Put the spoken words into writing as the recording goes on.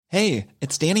Hey,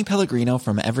 it's Danny Pellegrino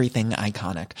from Everything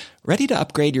Iconic. Ready to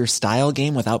upgrade your style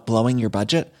game without blowing your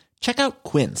budget? Check out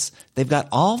Quince. They've got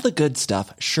all the good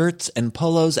stuff, shirts and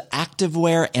polos,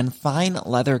 activewear, and fine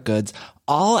leather goods,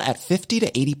 all at 50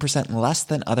 to 80% less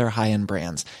than other high-end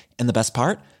brands. And the best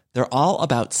part? They're all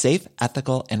about safe,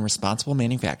 ethical, and responsible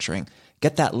manufacturing.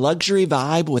 Get that luxury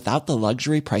vibe without the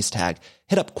luxury price tag.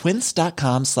 Hit up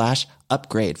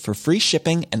quince.com/upgrade for free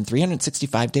shipping and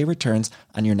 365-day returns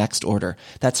on your next order.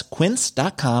 That's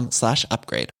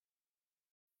quince.com/upgrade.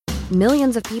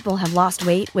 Millions of people have lost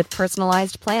weight with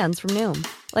personalized plans from Noom.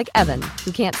 Like Evan,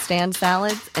 who can't stand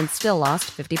salads and still lost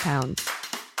 50 pounds.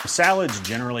 Salads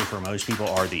generally for most people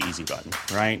are the easy button,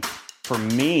 right? For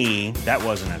me, that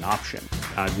wasn't an option.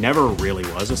 I never really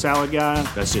was a salad guy.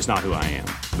 That's just not who I am.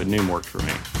 But Noom worked for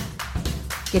me.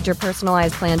 Get your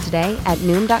personalized plan today at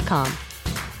Noom.com.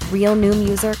 Real Noom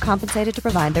user compensated to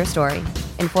provide their story.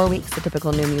 In 4 weeks, the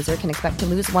typical Noom user can expect to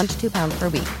lose 1 to 2 pounds per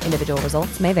week. Individual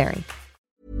results may vary.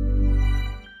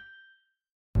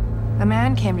 A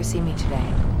man came to see me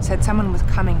today. Said someone was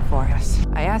coming for us.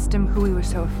 I asked him who he was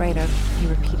so afraid of. He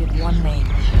repeated one name.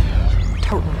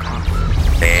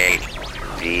 Totenkopf.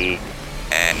 A-D-N.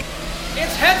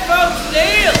 It's Headphones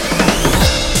Neil!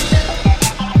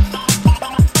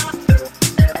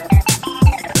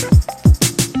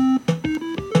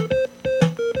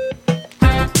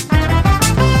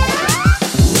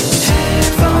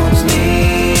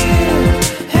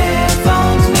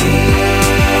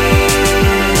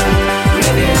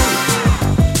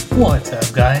 What's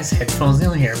up, guys? Headphones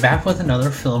Neil here, back with another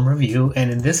film review,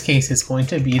 and in this case it's going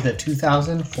to be the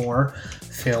 2004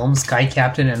 film Sky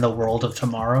Captain and the World of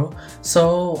Tomorrow.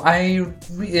 So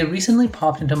it recently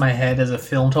popped into my head as a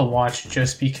film to watch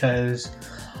just because,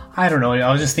 I don't know,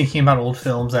 I was just thinking about old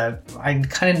films that I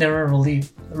kind of never really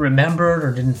remembered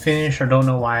or didn't finish or don't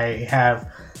know why I have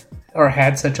or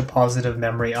had such a positive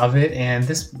memory of it, and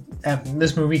this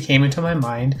movie came into my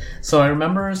mind. So I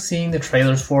remember seeing the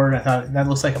trailers for it. I thought that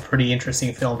looks like a pretty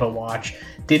interesting film to watch.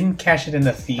 Didn't catch it in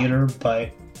the theater,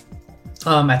 but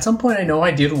at some point I know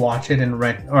I did watch it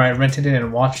I rented it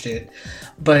and watched it.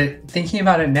 But thinking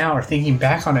about it now, or thinking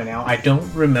back on it now, I don't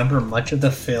remember much of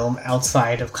the film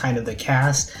outside of kind of the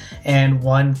cast and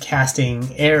one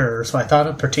casting error. So I thought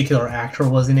a particular actor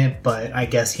was in it, but I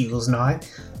guess he was not.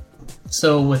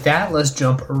 So with that, let's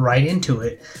jump right into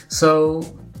it. So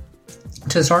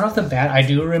to start off the bat, I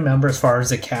do remember as far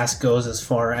as the cast goes, as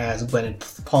far as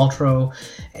Gwyneth Paltrow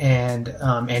and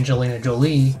Angelina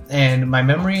Jolie, and my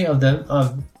memory of them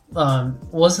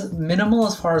was minimal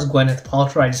as far as Gwyneth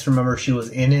Paltrow. I just remember she was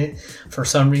in it for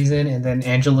some reason, and then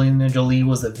Angelina Jolie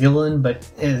was the villain, but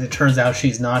as it turns out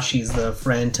she's not. She's the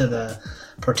friend to the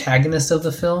protagonist of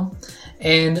the film.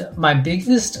 And my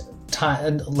biggest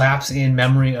lapse in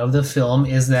memory of the film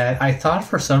is that I thought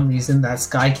for some reason that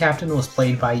Sky Captain was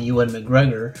played by Ewan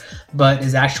McGregor, but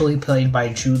is actually played by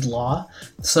Jude Law.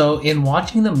 So in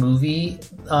watching the movie,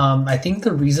 I think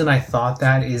the reason I thought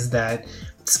that is that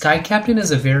Sky Captain is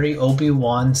a very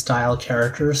Obi-Wan style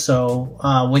character, so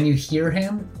when you hear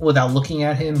him without looking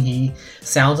at him, he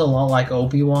sounds a lot like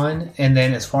Obi-Wan, and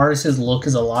then as far as his look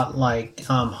is a lot like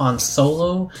Han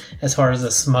Solo, as far as a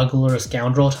smuggler,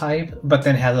 scoundrel type, but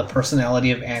then has a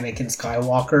personality of Anakin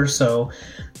Skywalker. So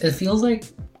it feels like,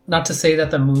 not to say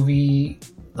that the movie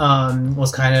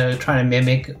was kind of trying to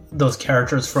mimic those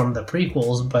characters from the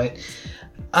prequels, but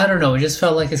I don't know, it just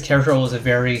felt like his character was a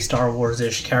very Star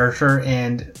Wars-ish character,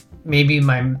 and maybe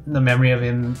the memory of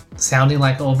him sounding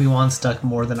like Obi-Wan stuck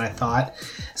more than I thought.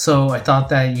 So I thought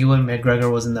that Ewan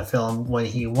McGregor was in the film when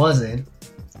he wasn't.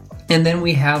 And then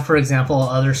we have, for example,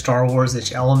 other Star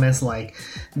Wars-ish elements like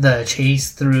the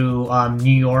chase through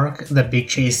New York, the big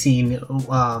chase scene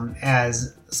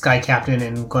as Sky Captain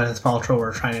and Gwyneth Paltrow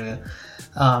were trying to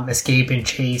escape and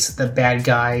chase the bad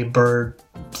guy bird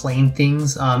plane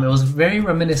things. It was very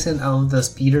reminiscent of the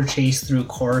speeder chase through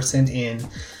Coruscant in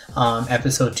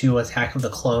episode 2, Attack of the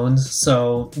Clones.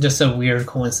 So just a weird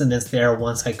coincidence there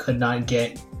once I could not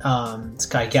get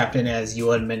Sky Captain as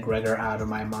Ewan McGregor out of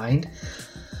my mind.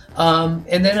 And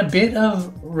then a bit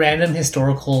of random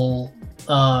historical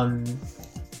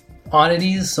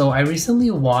oddities. So I recently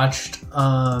watched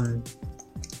the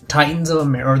Titans of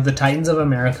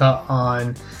America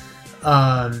on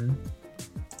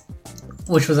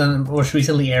which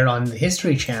recently aired on the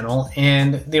History Channel,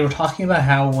 and they were talking about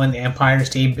how when the Empire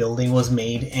State Building was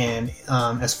made, and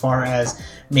as far as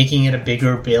making it a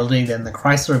bigger building than the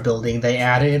Chrysler Building, they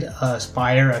added a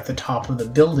spire at the top of the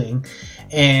building,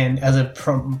 and as a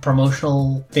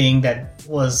promotional thing that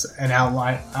was an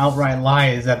outright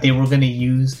lie, is that they were going to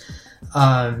use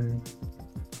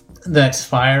that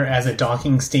fire as a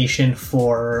docking station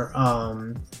for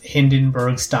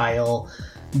Hindenburg-style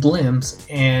blimps,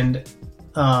 and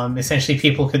essentially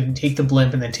people could take the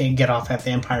blimp and then get off at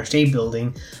the Empire State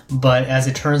Building. But as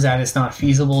it turns out, it's not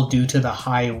feasible due to the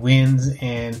high winds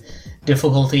and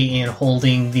difficulty in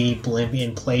holding the blimp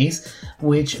in place,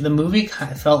 which the movie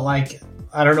kind of felt like,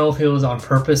 I don't know if it was on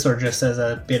purpose or just as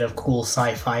a bit of cool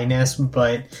sci-fi-ness,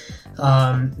 but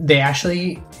they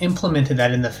actually implemented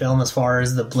that in the film as far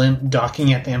as the blimp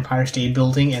docking at the Empire State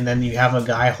Building, and then you have a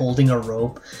guy holding a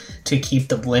rope to keep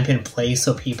the blimp in place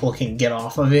so people can get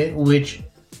off of it, which,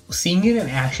 seeing it in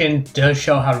action, does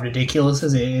show how ridiculous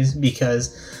it is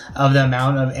because of the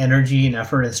amount of energy and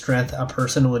effort and strength a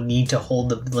person would need to hold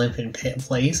the blimp in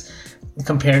place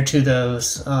compared to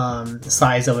those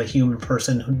size of a human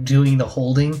person doing the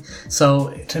holding.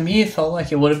 So to me, it felt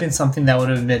like it would have been something that would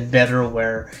have been better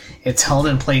where it's held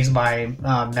in place by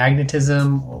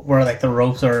magnetism, where like the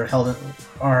ropes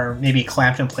are maybe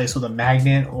clamped in place with a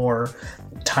magnet or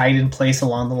tied in place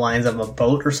along the lines of a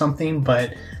boat or something.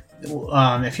 But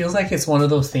it feels like it's one of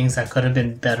those things that could have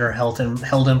been better held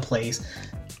in place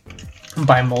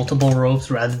by multiple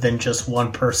ropes rather than just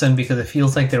one person, because it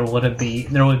feels like there would be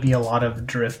a lot of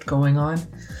drift going on.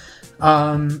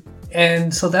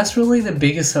 And so that's really the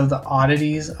biggest of the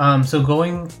oddities. So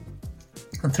going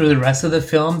through the rest of the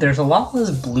film, there's a lot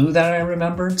less blue than I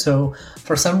remembered. So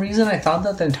for some reason, I thought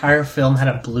that the entire film had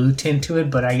a blue tint to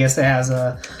it, but I guess it has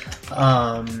a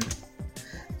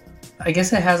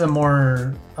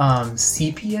more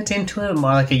sepia tint to it,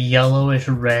 more like a yellowish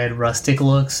red rustic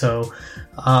look. So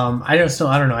I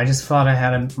don't know. I just thought I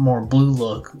had a more blue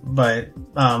look, but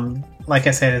like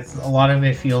I said, a lot of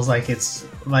it feels like it's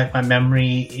like my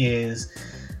memory is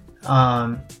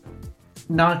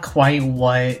not quite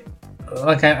what.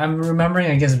 Like I'm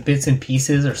remembering, I guess, bits and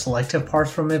pieces or selective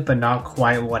parts from it, but not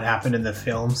quite what happened in the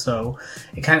film. So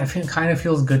it kind of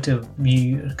feels good to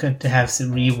have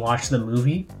rewatch the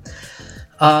movie.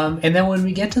 And then when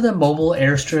we get to the mobile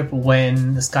airstrip,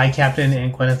 when the Sky Captain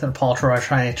and Gwyneth Paltrow are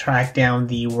trying to track down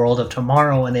the World of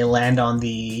Tomorrow, and they land on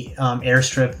the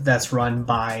airstrip that's run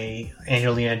by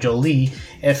Angelina Jolie,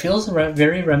 it feels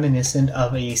very reminiscent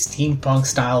of a steampunk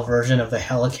style version of the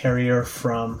helicarrier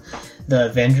from the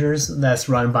Avengers that's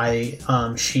run by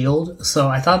S.H.I.E.L.D. So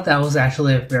I thought that was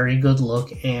actually a very good look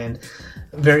and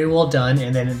very well done.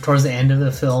 And then towards the end of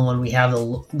the film, when we have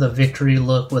the victory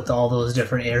look with all those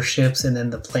different airships and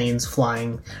then the planes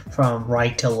flying from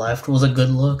right to left, was a good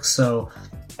look. So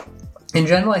in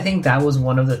general, I think that was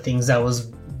one of the things that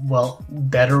was well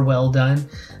done.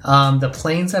 The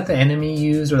planes that the enemy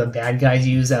used, or the bad guys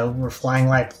used, that were flying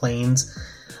like planes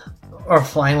or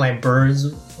flying like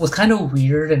birds, was kind of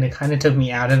weird, and it kind of took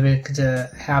me out of it to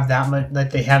have that much, that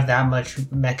they have that much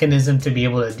mechanism to be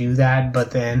able to do that.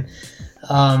 But then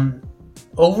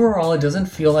overall, it doesn't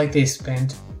feel like they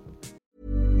spent.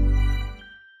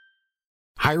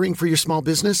 Hiring for your small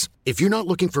business? If you're not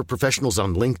looking for professionals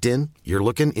on LinkedIn, you're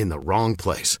looking in the wrong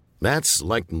place. That's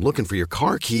like looking for your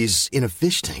car keys in a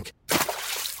fish tank.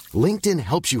 LinkedIn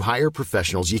helps you hire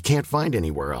professionals you can't find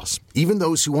anywhere else, even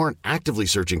those who aren't actively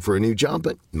searching for a new job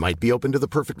but might be open to the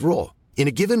perfect role. In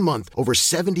a given month, over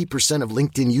 70% of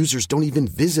LinkedIn users don't even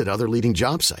visit other leading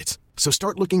job sites. So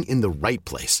start looking in the right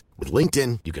place. With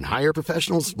LinkedIn, you can hire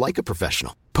professionals like a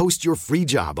professional. Post your free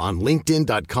job on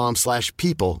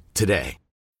linkedin.com/people today.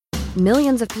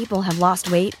 Millions of people have lost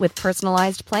weight with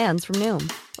personalized plans from Noom.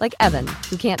 Like Evan,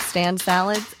 who can't stand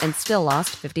salads and still lost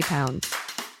 50 pounds.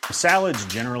 Salads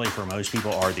generally for most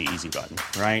people are the easy button,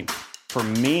 right? For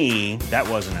me, that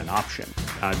wasn't an option.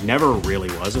 I never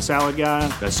really was a salad guy.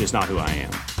 That's just not who I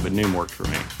am. But Noom worked for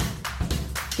me.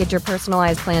 Get your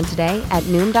personalized plan today at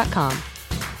Noom.com.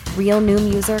 Real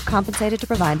Noom user compensated to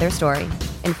provide their story.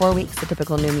 In 4 weeks, the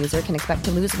typical Noom user can expect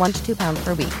to lose 1 to 2 pounds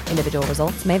per week. Individual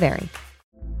results may vary.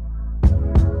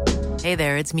 Hey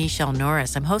there, it's Michelle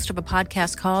Norris. I'm host of a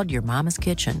podcast called Your Mama's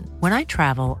Kitchen. When I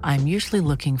travel, I'm usually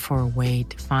looking for a way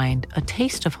to find a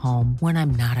taste of home when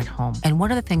I'm not at home. And one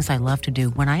of the things I love to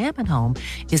do when I am at home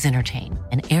is entertain.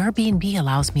 And Airbnb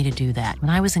allows me to do that.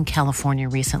 When I was in California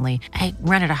recently, I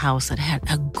rented a house that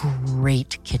had a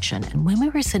great kitchen. And when we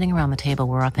were sitting around the table,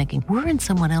 we were all thinking, we're in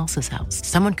someone else's house.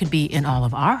 Someone could be in all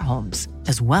of our homes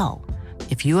as well.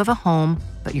 If you have a home,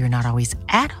 but you're not always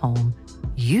at home,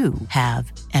 you have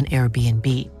an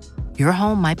Airbnb. Your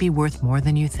home might be worth more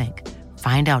than you think.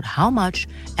 Find out how much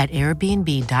at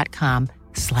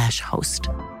airbnb.com/host.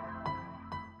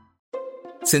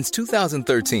 Since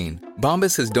 2013,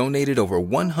 Bombas has donated over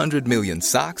 100 million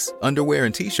socks, underwear,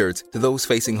 and T-shirts to those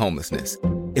facing homelessness.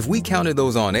 If we counted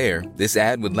those on air, this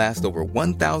ad would last over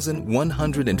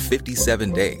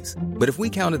 1,157 days. But if we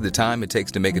counted the time it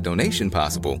takes to make a donation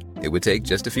possible, it would take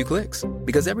just a few clicks.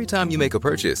 Because every time you make a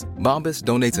purchase, Bombas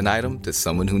donates an item to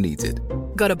someone who needs it.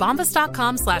 Go to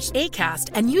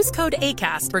bombas.com/ACAST and use code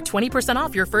ACAST for 20%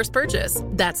 off your first purchase.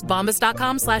 That's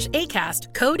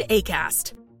bombas.com/ACAST, code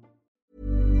ACAST.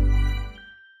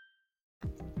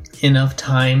 Enough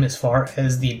time as far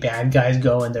as the bad guys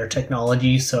go and their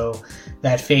technology. So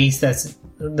that face, that's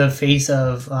the face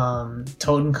of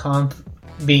Totenkopf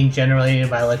being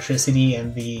generated by electricity,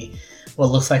 and the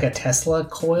what looks like a Tesla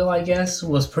coil, I guess,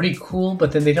 was pretty cool,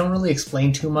 but then they don't really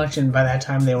explain too much, and by that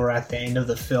time they were at the end of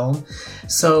the film.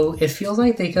 So it feels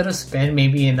like they could have spent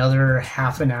maybe another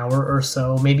half an hour or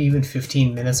so, maybe even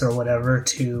 15 minutes or whatever,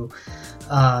 to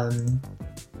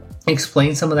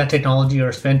explain some of that technology,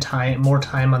 or spend more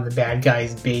time on the bad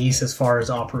guy's base as far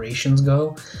as operations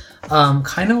go.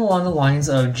 Kind of along the lines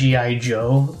of G.I.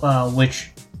 Joe,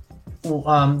 which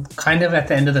kind of at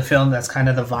the end of the film, that's kind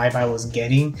of the vibe I was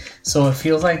getting. So it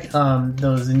feels like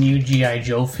those new G.I.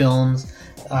 Joe films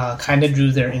kind of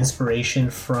drew their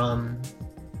inspiration from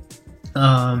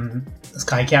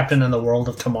Sky Captain and the World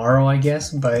of Tomorrow, I guess.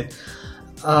 But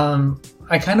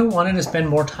I kind of wanted to spend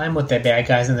more time with the bad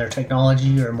guys and their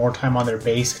technology, or more time on their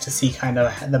base to see kind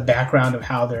of the background of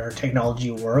how their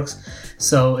technology works,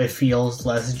 so it feels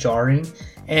less jarring.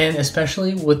 And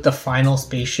especially with the final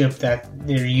spaceship that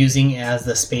they're using as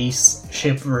the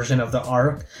spaceship version of the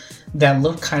Ark, that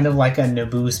looked kind of like a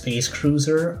Naboo space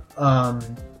cruiser,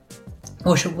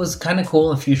 which was kind of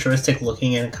cool and futuristic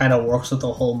looking, and it kind of works with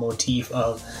the whole motif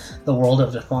of the World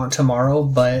of Tomorrow.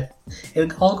 But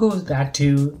it all goes back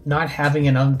to not having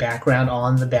enough background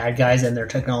on the bad guys and their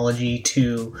technology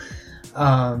to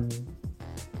have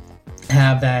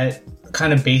that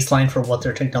kind of baseline for what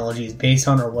their technology is based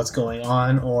on, or what's going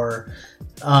on, or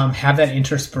have that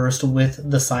interspersed with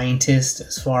the scientist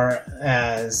as far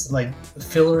as like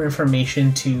filler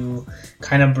information to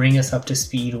kind of bring us up to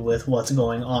speed with what's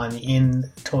going on in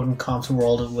Totenkopf's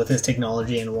world with his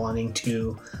technology and wanting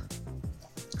to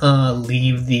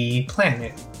leave the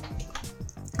planet.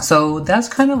 So that's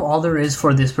kind of all there is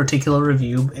for this particular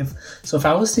review. If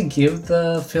I was to give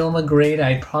the film a grade,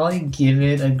 I'd probably give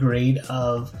it a grade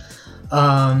of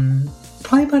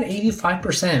probably about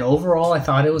 85%. Overall, I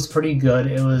thought it was pretty good.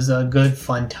 It was a good,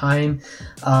 fun time.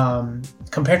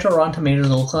 Compared to Rotten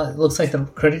Tomatoes, it looks like the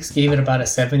critics gave it about a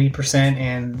 70%,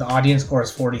 and the audience score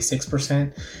is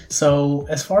 46%. So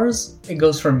as far as it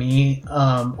goes for me,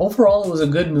 overall it was a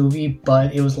good movie,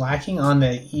 but it was lacking on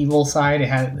the evil side. It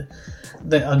had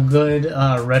a good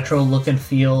retro look and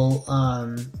feel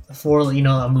for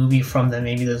a movie from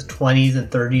maybe the 20s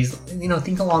and 30s.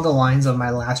 Think along the lines of my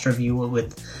last review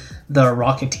with The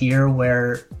Rocketeer,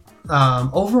 where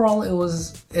overall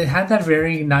it had that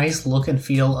very nice look and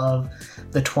feel of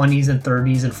the 20s and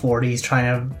 30s and 40s,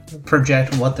 trying to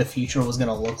project what the future was going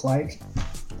to look like.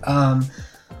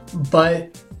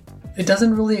 But it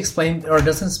doesn't really explain, or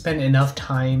doesn't spend enough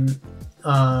time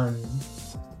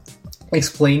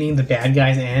explaining the bad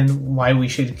guys and why we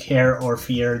should care or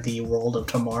fear the World of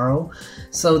Tomorrow.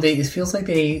 So it feels like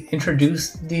they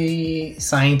introduced the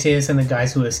scientists and the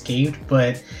guys who escaped,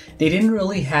 but they didn't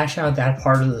really hash out that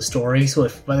part of the story. So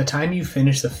if by the time you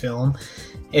finish the film,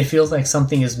 it feels like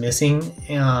something is missing,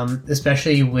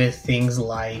 especially with things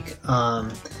like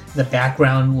the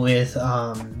background with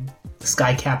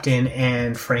Sky Captain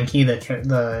and Frankie,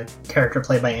 the character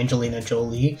played by Angelina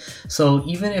Jolie. So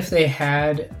even if they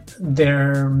had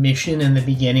their mission in the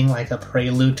beginning, like a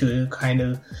prelude to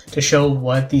to show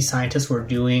what these scientists were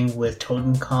doing with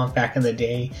Totenkopf back in the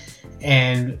day,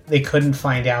 and they couldn't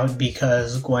find out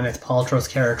because Gwyneth Paltrow's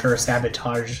character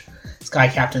sabotaged Sky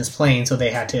Captain's plane, so they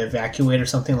had to evacuate or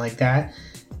something like that.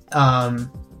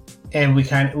 And we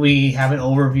have an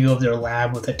overview of their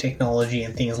lab with the technology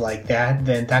and things like that,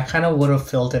 then that kind of would have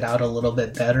filled it out a little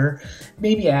bit better.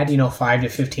 Maybe add 5 to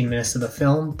 15 minutes to the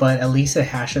film, but at least it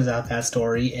hashes out that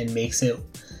story and makes it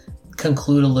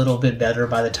conclude a little bit better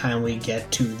by the time we get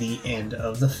to the end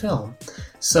of the film.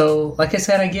 So, like I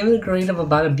said, I give it a grade of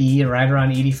about a B, right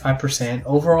around 85%.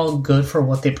 Overall good for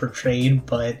what they portrayed,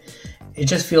 but it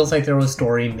just feels like there was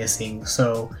story missing.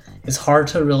 So it's hard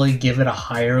to really give it a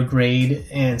higher grade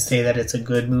and say that it's a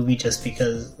good movie, just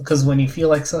because when you feel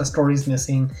like a story's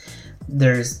missing,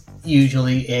 there's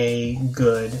usually a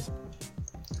good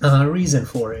reason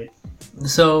for it.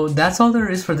 So that's all there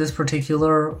is for this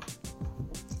particular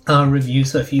review.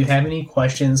 So if you have any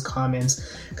questions,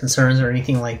 comments, concerns, or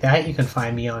anything like that, you can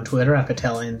find me on Twitter at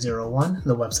PatelN01.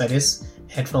 The website is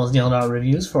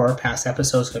headphonesneil.reviews for past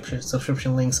episodes,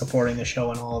 subscription links, supporting the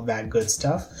show, and all of that good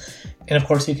stuff. And of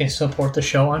course, you can support the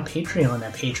show on Patreon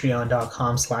at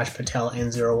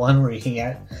patreon.com/PatelN01, where you can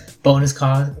get bonus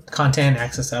content,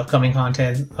 access to upcoming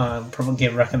content,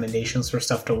 give recommendations for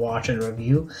stuff to watch and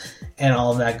review, and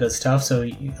all of that good stuff. So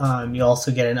you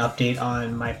also get an update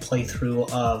on my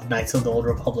playthrough of Knights of the Old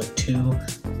Republic 2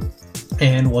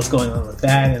 and what's going on with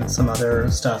that, and some other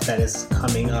stuff that is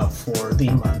coming up for the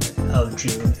month of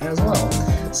June as well.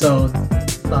 So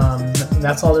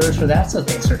that's all there is for that. So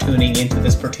thanks for tuning into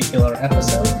this particular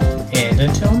episode, and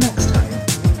until next time.